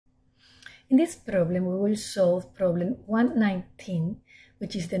In this problem, we will solve problem 119,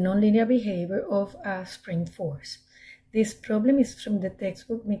 which is the nonlinear behavior of a spring force. This problem is from the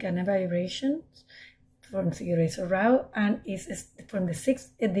textbook Mechanical Vibrations from Figueroa Rao and is from the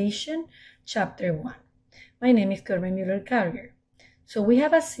 6th edition, chapter 1. My name is Carmen Muller-Karger. So we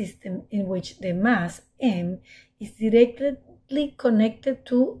have a system in which the mass M is directly connected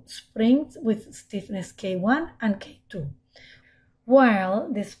to springs with stiffness K1 and K2,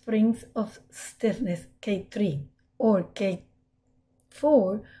 while the springs of stiffness K3 or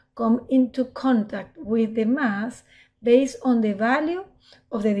K4 come into contact with the mass based on the value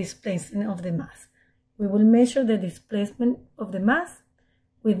of the displacement of the mass. We will measure the displacement of the mass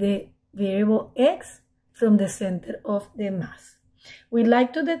with the variable x from the center of the mass. We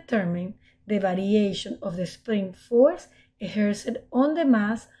like to determine the variation of the spring force exerted on the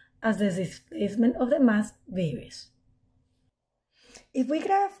mass as the displacement of the mass varies. If we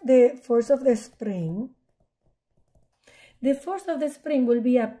graph the force of the spring will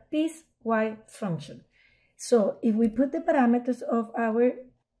be a piecewise function. So if we put the parameters of our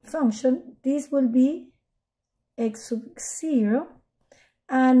function, this will be x sub 0,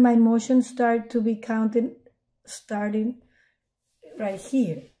 and my motion start to be counted starting right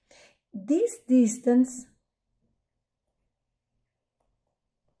here. This distance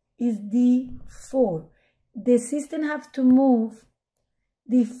is d4. The system has to move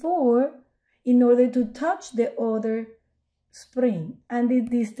d4 in order to touch the other spring, and the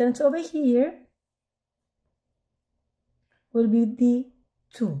distance over here will be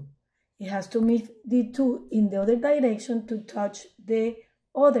d2. It has to move d2 in the other direction to touch the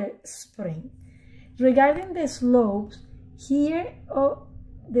other spring. Regarding the slopes, here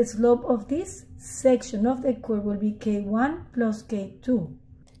the slope of this section of the curve will be k1 plus k2.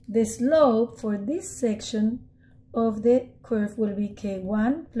 The slope for this section of the curve will be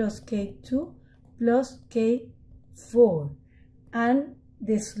k1 plus k2 plus k4, and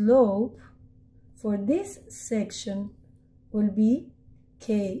the slope for this section will be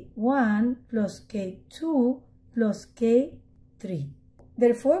k1 plus k2 plus k3.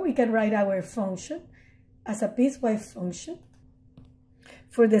 Therefore, we can write our function as a piecewise function.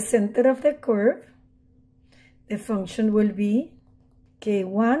 For the center of the curve, the function will be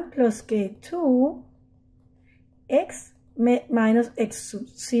k1 plus k2 x minus x sub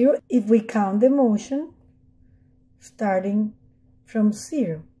 0 if we count the motion starting from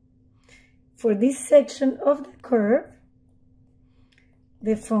 0. For this section of the curve,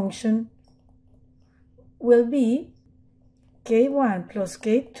 the function will be k1 plus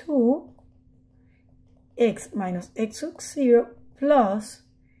k2 x minus x sub 0 plus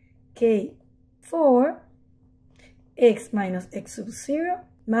k4 x minus x sub 0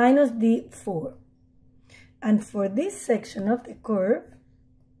 minus d4. And for this section of the curve,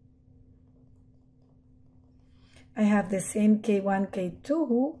 I have the same k1,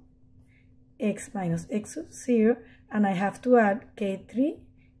 k2 x minus x sub 0, and I have to add k3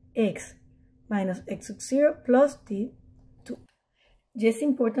 x minus x sub 0 plus d2. Just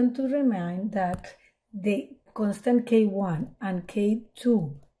important to remind that the constant k1 and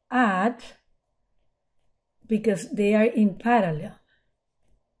k2 add because they are in parallel.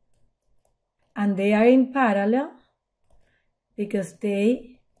 And they are in parallel because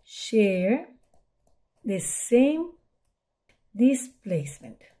they share the same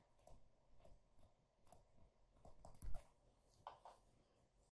displacement.